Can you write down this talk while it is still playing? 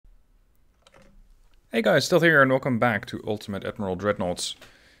Hey guys, still here and welcome back to Ultimate Admiral Dreadnoughts.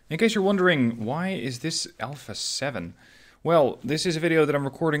 In case you're wondering, why is this Alpha 7? Well, this is a video that I'm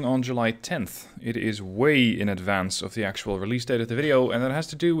recording on July 10th. It is way in advance of the actual release date of the video, and that has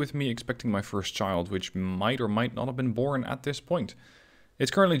to do with me expecting my first child, which might or might not have been born at this point.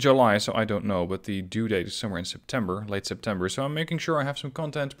 It's currently July, so I don't know, but the due date is somewhere in September, late September, so I'm making sure I have some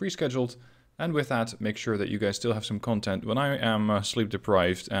content pre-scheduled. And with that, make sure that you guys still have some content when I am sleep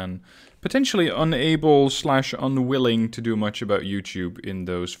deprived and potentially unable / unwilling to do much about YouTube in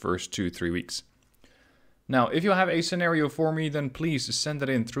those first 2-3 weeks. Now, if you have a scenario for me, then please send it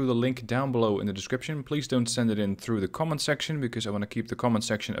in through the link down below in the description. Please don't send it in through the comment section, because I want to keep the comment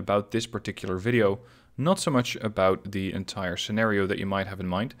section about this particular video, not so much about the entire scenario that you might have in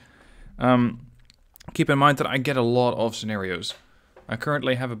mind. Keep in mind that I get a lot of scenarios. I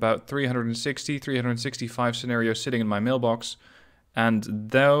currently have about 365 scenarios sitting in my mailbox, and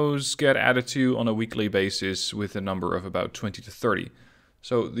those get added to on a weekly basis with a number of about 20 to 30.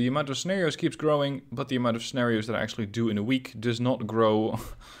 So the amount of scenarios keeps growing, but the amount of scenarios that I actually do in a week does not grow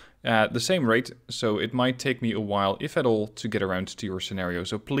at the same rate, so it might take me a while, if at all, to get around to your scenario.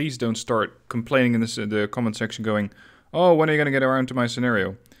 So please don't start complaining in the comment section going, "Oh, when are you going to get around to my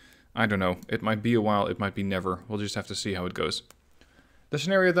scenario?" I don't know. It might be a while, it might be never. We'll just have to see how it goes. The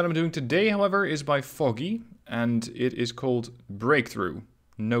scenario that I'm doing today, however, is by Foggy, and it is called Breakthrough.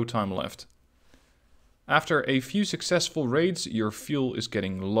 No time left. After a few successful raids, your fuel is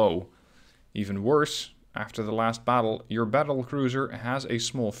getting low. Even worse, after the last battle, your battlecruiser has a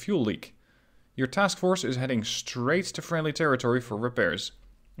small fuel leak. Your task force is heading straight to friendly territory for repairs.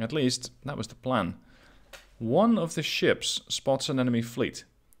 At least, that was the plan. One of the ships spots an enemy fleet.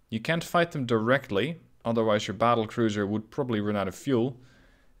 You can't fight them directly, otherwise your battlecruiser would probably run out of fuel.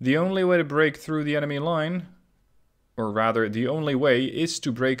 The only way to break through the enemy line, or rather, the only way is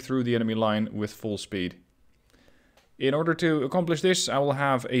to break through the enemy line with full speed. In order to accomplish this, I will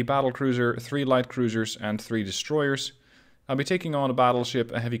have a battlecruiser, 3 light cruisers, and 3 destroyers. I'll be taking on a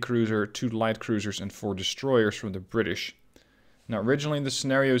battleship, a heavy cruiser, 2 light cruisers, and 4 destroyers from the British. Now, originally the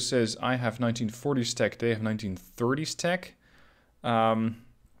scenario says I have 1940s tech, they have 1930s tech. I'm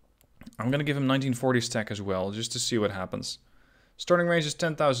going to give him 1940s tech as well, just to see what happens. Starting range is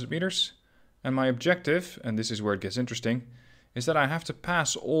 10,000 meters, and my objective, and this is where it gets interesting, is that I have to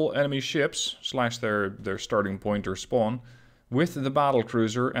pass all enemy ships, / their starting point or spawn, with the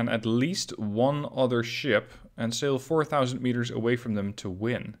battlecruiser and at least one other ship, and sail 4,000 meters away from them to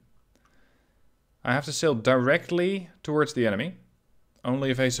win. I have to sail directly towards the enemy,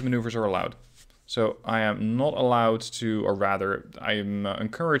 only evasive maneuvers are allowed. So I am not allowed to, or rather, I am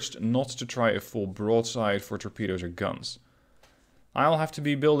encouraged not to try a full broadside for torpedoes or guns. I'll have to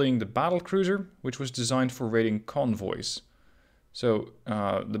be building the battlecruiser, which was designed for raiding convoys. So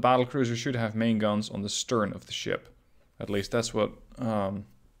the battlecruiser should have main guns on the stern of the ship. At least that's what,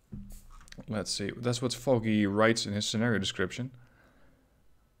 let's see, that's what Foggy writes in his scenario description.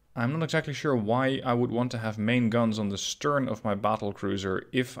 I'm not exactly sure why I would want to have main guns on the stern of my battlecruiser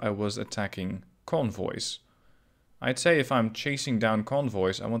if I was attacking convoys. I'd say if I'm chasing down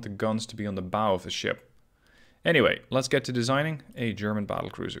convoys, I want the guns to be on the bow of the ship. Anyway, let's get to designing a German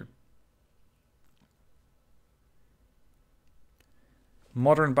battlecruiser.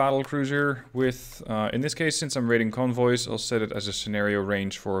 Modern battlecruiser with, in this case, since I'm raiding convoys, I'll set it as a scenario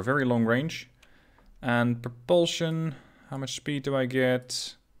range for a very long range. And propulsion, how much speed do I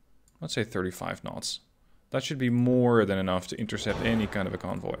get? Let's say 35 knots. That should be more than enough to intercept any kind of a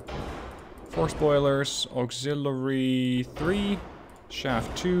convoy. 4 spoilers, auxiliary 3,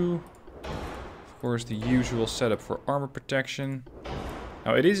 shaft 2. Of course, the usual setup for armor protection.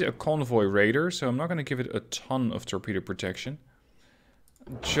 Now, it is a convoy raider, so I'm not going to give it a ton of torpedo protection.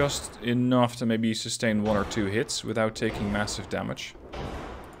 Just enough to maybe sustain 1 or 2 hits without taking massive damage.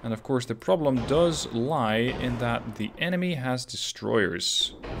 And of course, the problem does lie in that the enemy has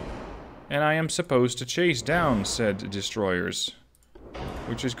destroyers. And I am supposed to chase down said destroyers,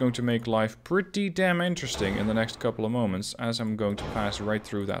 which is going to make life pretty damn interesting in the next couple of moments, as I'm going to pass right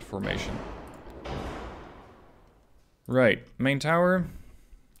through that formation. Right, main tower.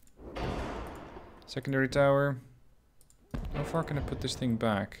 Secondary tower. How far can I put this thing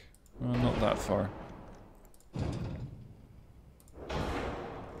back? Well, not that far.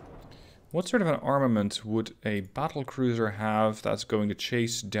 What sort of an armament would a battlecruiser have that's going to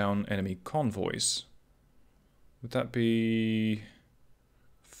chase down enemy convoys? Would that be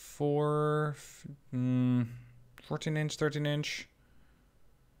 14 inch, 13 inch?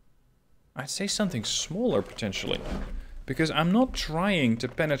 I'd say something smaller potentially. Because I'm not trying to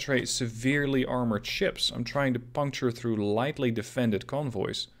penetrate severely armored ships. I'm trying to puncture through lightly defended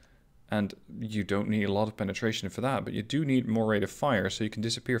convoys. And you don't need a lot of penetration for that, but you do need more rate of fire so you can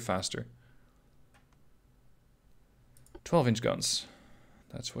disappear faster. 12-inch guns.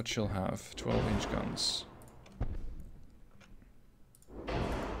 That's what she'll have. 12-inch guns.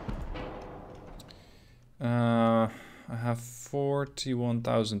 I have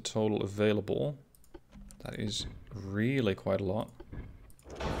 41,000 total available. That is really quite a lot.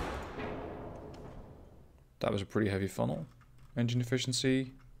 That was a pretty heavy funnel. Engine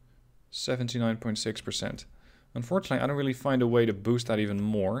efficiency, 79.6%. Unfortunately, I don't really find a way to boost that even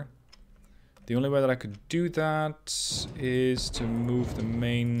more. The only way that I could do that is to move the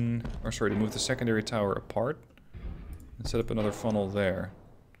main, or sorry, to move the secondary tower apart and set up another funnel there.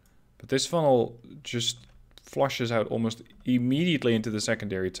 But this funnel just flushes out almost immediately into the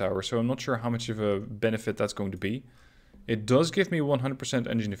secondary tower, so I'm not sure how much of a benefit that's going to be. It does give me 100%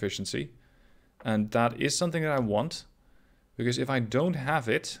 engine efficiency, and that is something that I want, because if I don't have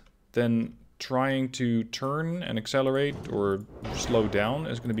it, then trying to turn and accelerate or slow down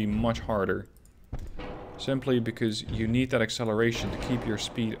is going to be much harder. Simply because you need that acceleration to keep your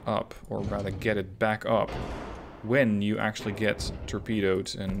speed up, or rather get it back up, when you actually get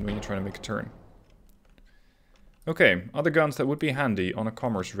torpedoed and when you're trying to make a turn. Okay, other guns that would be handy on a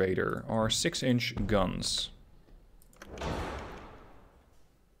commerce raider are 6-inch guns.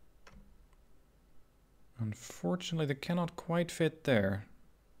 Unfortunately, they cannot quite fit there.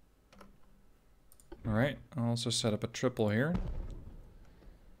 Alright, I'll also set up a triple here.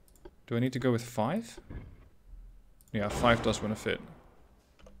 Do I need to go with 5? Yeah, 5 does want to fit.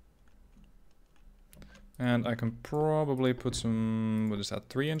 And I can probably put some, what is that,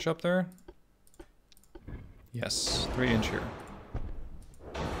 3-inch up there? Yes, 3-inch here.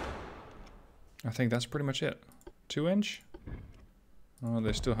 I think that's pretty much it. 2-inch? Oh,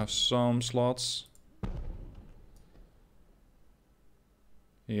 they still have some slots.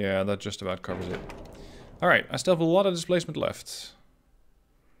 Yeah, that just about covers it. Alright, I still have a lot of displacement left.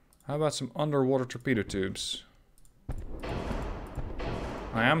 How about some underwater torpedo tubes?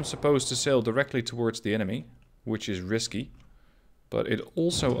 I am supposed to sail directly towards the enemy, which is risky. But it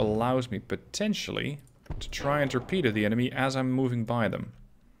also allows me potentially to try and torpedo the enemy as I'm moving by them.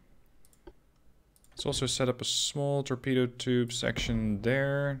 Let's also set up a small torpedo tube section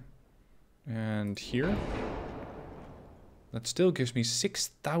there and here. That still gives me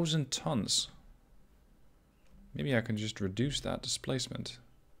 6,000 tons. Maybe I can just reduce that displacement.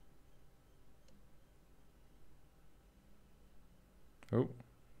 Oh,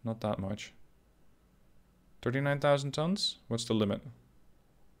 not that much. 39,000 tons? What's the limit?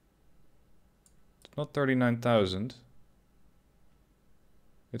 It's not 39,000.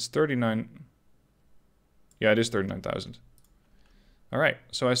 It's 39. Yeah, it is 39,000. Alright,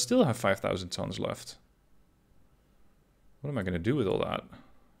 so I still have 5,000 tons left. What am I going to do with all that?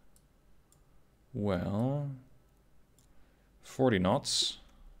 Well, 40 knots.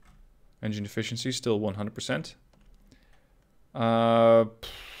 Engine efficiency still 100%.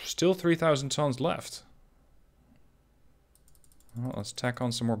 Still 3,000 tons left. Well, let's tack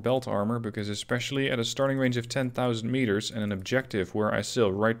on some more belt armor, because especially at a starting range of 10,000 meters and an objective where I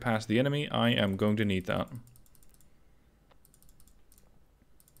sail right past the enemy, I am going to need that.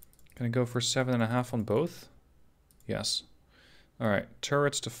 Can I go for 7.5 on both? Yes. Alright,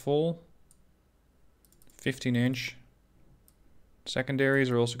 turrets to full. 15-inch. Secondaries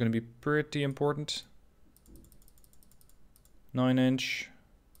are also going to be pretty important. 9-inch.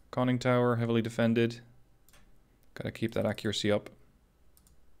 Conning tower, heavily defended. Gotta keep that accuracy up.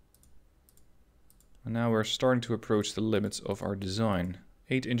 And now we're starting to approach the limits of our design.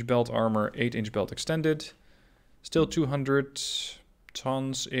 8-inch belt armor, 8-inch belt extended. Still 200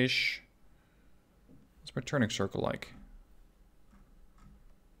 tons-ish. What's my turning circle like?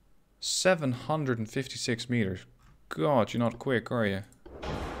 756 meters. God, you're not quick, are you?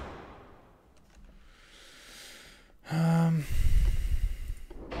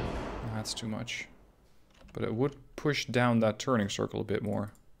 That's too much. But it would push down that turning circle a bit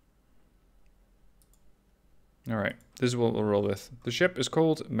more. Alright, this is what we'll roll with. The ship is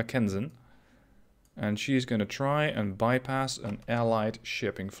called Mackenzie, and she's going to try and bypass an allied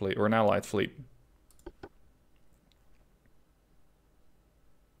shipping fleet, or an allied fleet.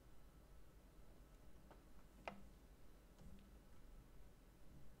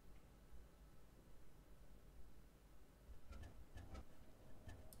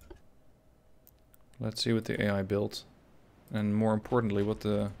 Let's see what the AI built. And more importantly, what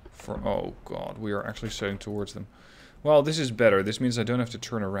the... oh god, we are actually sailing towards them. Well, this is better. This means I don't have to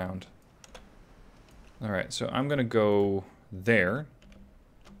turn around. Alright, so I'm gonna go there.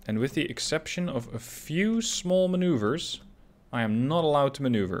 And with the exception of a few small maneuvers, I am not allowed to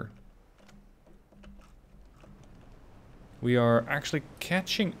maneuver. We are actually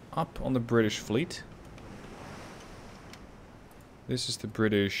catching up on the British fleet. This is the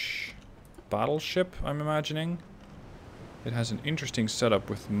British battleship, I'm imagining. It has an interesting setup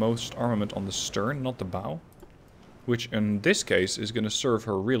with most armament on the stern, not the bow. Which in this case is going to serve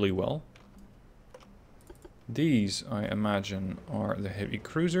her really well. These, I imagine, are the heavy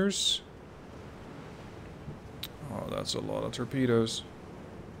cruisers. Oh, that's a lot of torpedoes.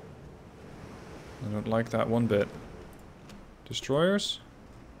 I don't like that one bit. Destroyers.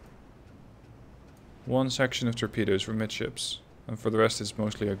 One section of torpedoes for midships. And for the rest it's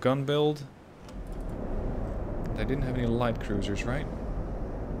mostly a gun build. They didn't have any light cruisers, right?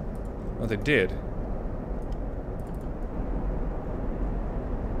 Oh, they did.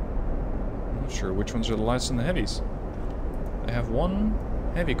 I'm not sure which ones are the lights and the heavies. They have one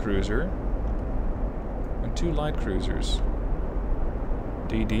heavy cruiser and two light cruisers.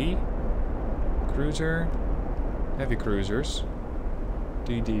 DD, cruiser, heavy cruisers,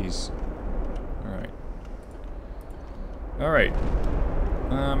 DDs. Alright.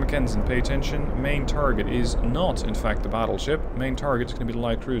 Mackenzie, pay attention. Main target is not, in fact, the battleship. Main target is going to be the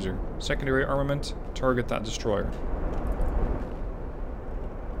light cruiser. Secondary armament, target that destroyer.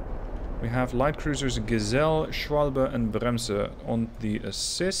 We have light cruisers Gazelle, Schwalbe and Bremse on the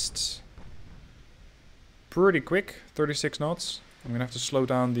assist. Pretty quick, 36 knots. I'm going to have to slow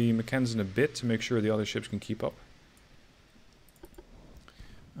down the Mackenzie a bit to make sure the other ships can keep up.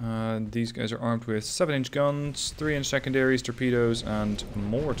 These guys are armed with 7-inch guns, 3-inch secondaries, torpedoes, and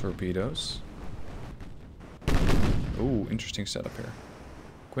more torpedoes. Ooh, interesting setup here.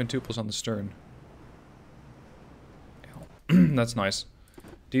 Quintuples on the stern. That's nice.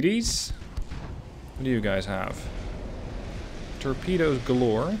 DDs? What do you guys have? Torpedoes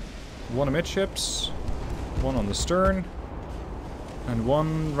galore. One amidships, one on the stern, and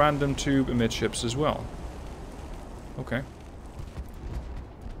one random tube amidships as well. Okay.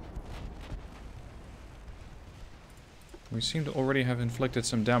 We seem to already have inflicted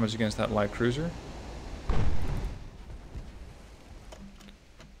some damage against that light cruiser.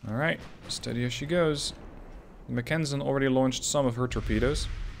 Alright, steady as she goes. Mackenzie already launched some of her torpedoes.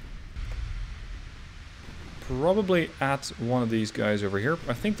 Probably at one of these guys over here.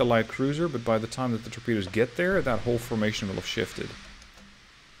 I think the light cruiser, but by the time that the torpedoes get there, that whole formation will have shifted.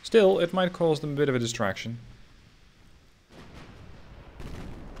 Still, it might cause them a bit of a distraction.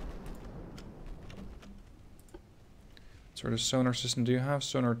 What sort of sonar system do you have?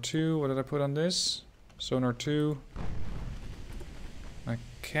 Sonar 2, what did I put on this? Sonar 2. I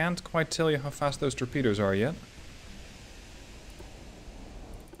can't quite tell you how fast those torpedoes are yet.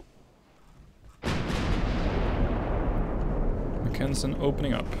 Mackenzie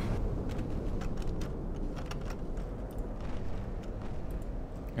opening up.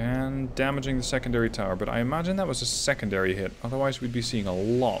 And damaging the secondary tower, but I imagine that was a secondary hit. Otherwise we'd be seeing a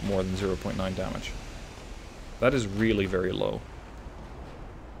lot more than 0.9 damage. That is really very low.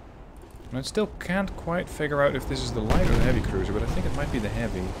 And I still can't quite figure out if this is the light or the heavy cruiser, but I think it might be the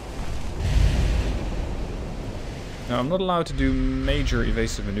heavy. Now, I'm not allowed to do major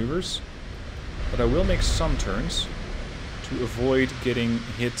evasive maneuvers, but I will make some turns to avoid getting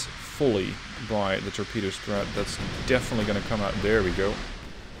hit fully by the torpedo strat. That's definitely going to come out. There we go.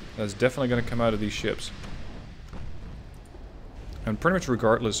 That's definitely going to come out of these ships. And pretty much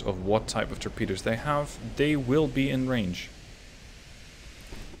regardless of what type of torpedoes they have, they will be in range.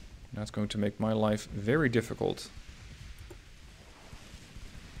 That's going to make my life very difficult.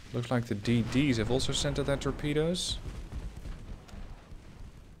 Looks like the DDs have also sent out their torpedoes.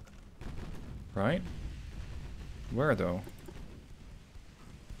 Right? Where though?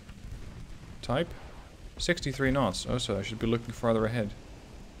 Type? 63 knots. Oh, so I should be looking farther ahead.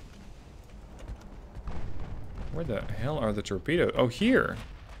 Where the hell are the torpedoes? Oh, here!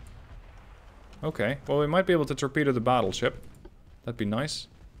 Okay, well we might be able to torpedo the battleship. That'd be nice.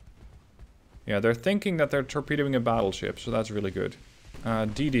 Yeah, they're thinking that they're torpedoing a battleship, so that's really good.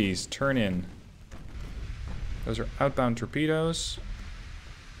 DDs, turn in. Those are outbound torpedoes.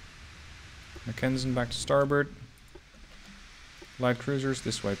 Mackenzie back to starboard. Light cruisers,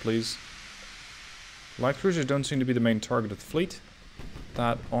 this way please. Light cruisers don't seem to be the main target of the fleet.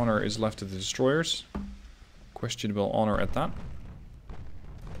 That honor is left to the destroyers. Questionable honor at that.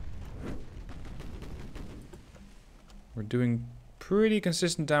 We're doing pretty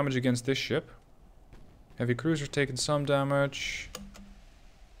consistent damage against this ship. Heavy cruisers taking some damage.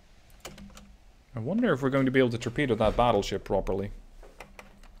 I wonder if we're going to be able to torpedo that battleship properly.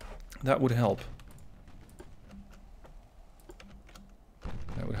 That would help.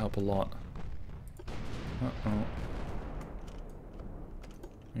 That would help a lot. Uh-oh.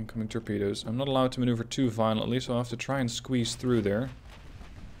 Incoming torpedoes. I'm not allowed to maneuver too violently, so I'll have to try and squeeze through there.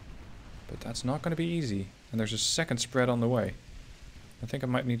 But that's not going to be easy. And there's a second spread on the way. I think I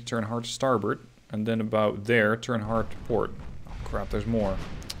might need to turn hard to starboard. And then about there, turn hard to port. Oh crap, there's more.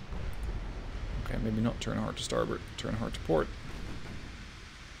 Okay, maybe not turn hard to starboard. Turn hard to port.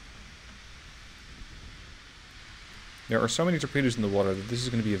 There are so many torpedoes in the water that this is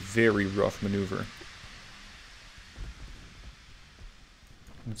going to be a very rough maneuver.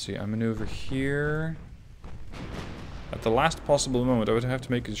 Let's see, I maneuver here. At the last possible moment, I would have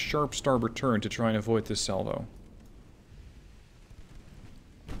to make a sharp starboard turn to try and avoid this salvo.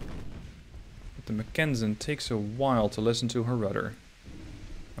 But the Mackenzie takes a while to listen to her rudder.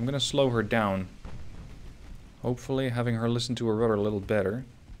 I'm going to slow her down. Hopefully having her listen to her rudder a little better.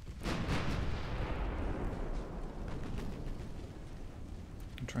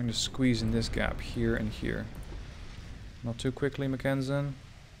 I'm trying to squeeze in this gap here and here. Not too quickly, Mackenzie.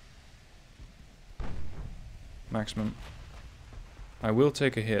 Maximum. I will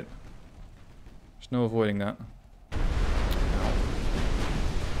take a hit. There's no avoiding that. I'll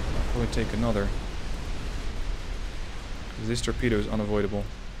probably take another. This torpedo is unavoidable.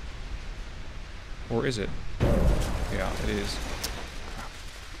 Or is it? Yeah, it is.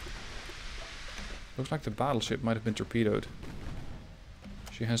 Looks like the battleship might have been torpedoed.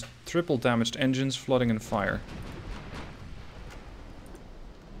 She has triple damaged engines, flooding and fire.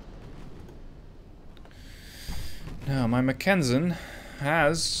 Now, my Mackenzie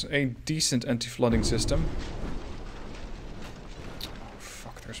has a decent anti-flooding system. Oh,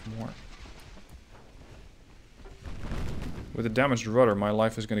 fuck, there's more. With a damaged rudder, my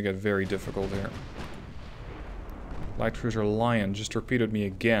life is going to get very difficult here. Light cruiser Lion just torpedoed me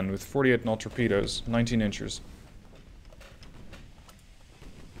again with 48 knot torpedoes, 19 inches.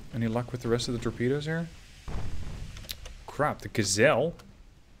 Any luck with the rest of the torpedoes here? Crap, the Gazelle?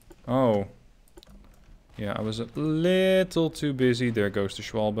 Oh. Yeah, I was a little too busy. There goes the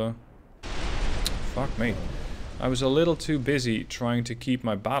Schwalbe. Fuck me. I was a little too busy trying to keep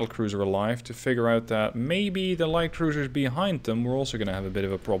my battlecruiser alive to figure out that maybe the light cruisers behind them were also going to have a bit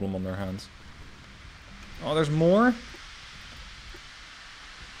of a problem on their hands. Oh, there's more?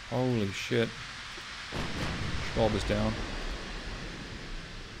 Holy shit. Schwalbe's down.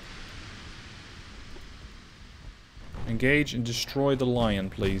 Engage and destroy the Lion,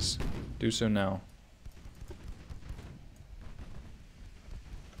 please. Do so now.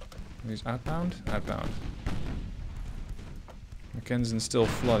 He's outbound? Outbound. Mackenzie's still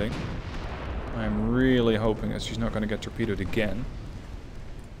flooding. I'm really hoping that she's not going to get torpedoed again.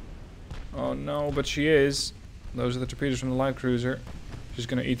 Oh no, but she is. Those are the torpedoes from the light cruiser. She's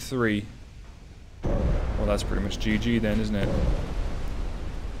going to eat 3. Well, that's pretty much GG then, isn't it?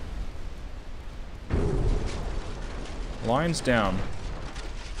 Lion's down.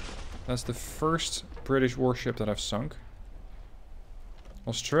 That's the first British warship that I've sunk.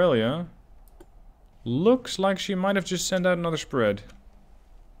 Australia looks like she might have just sent out another spread,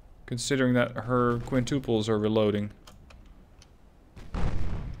 considering that her quintuples are reloading.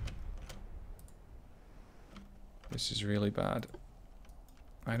 This is really bad.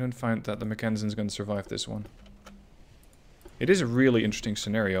 I don't find that the Mackenzie's going to survive this one. It is a really interesting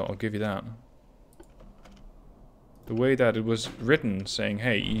scenario, I'll give you that. The way that it was written, saying,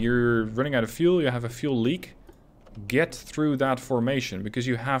 hey, you're running out of fuel, you have a fuel leak. Get through that formation, because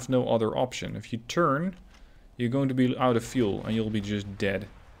you have no other option. If you turn, you're going to be out of fuel, and you'll be just dead.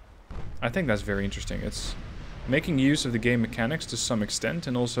 I think that's very interesting. It's making use of the game mechanics to some extent,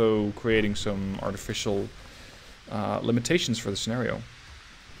 and also creating some artificial limitations for the scenario.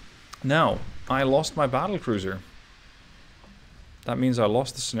 Now, I lost my battlecruiser. That means I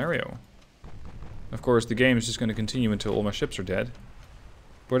lost the scenario. Of course, the game is just going to continue until all my ships are dead.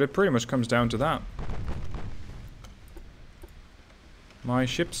 But it pretty much comes down to that. My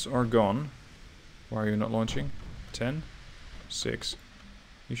ships are gone. Why are you not launching? 10? 6.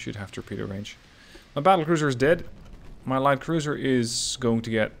 You should have torpedo range. My battlecruiser is dead. My light cruiser is going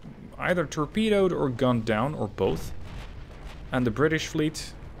to get either torpedoed or gunned down, or both. And the British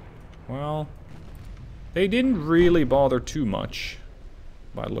fleet, well, they didn't really bother too much,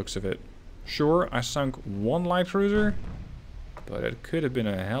 by the looks of it. Sure, I sunk 1 light cruiser, but it could have been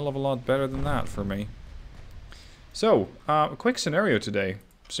a hell of a lot better than that for me. So, a quick scenario today,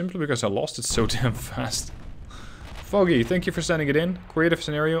 simply because I lost it so damn fast. Foggy, thank you for sending it in. Creative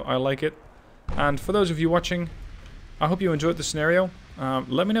scenario, I like it. And for those of you watching, I hope you enjoyed the scenario.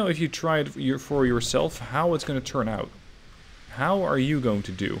 Let me know if you tried for yourself how it's going to turn out. How are you going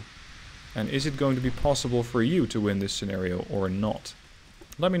to do? And is it going to be possible for you to win this scenario or not?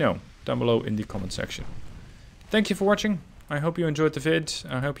 Let me know down below in the comment section. Thank you for watching. I hope you enjoyed the vid.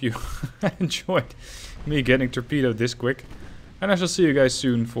 I hope you enjoyed me getting torpedoed this quick. And I shall see you guys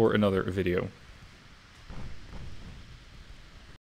soon for another video.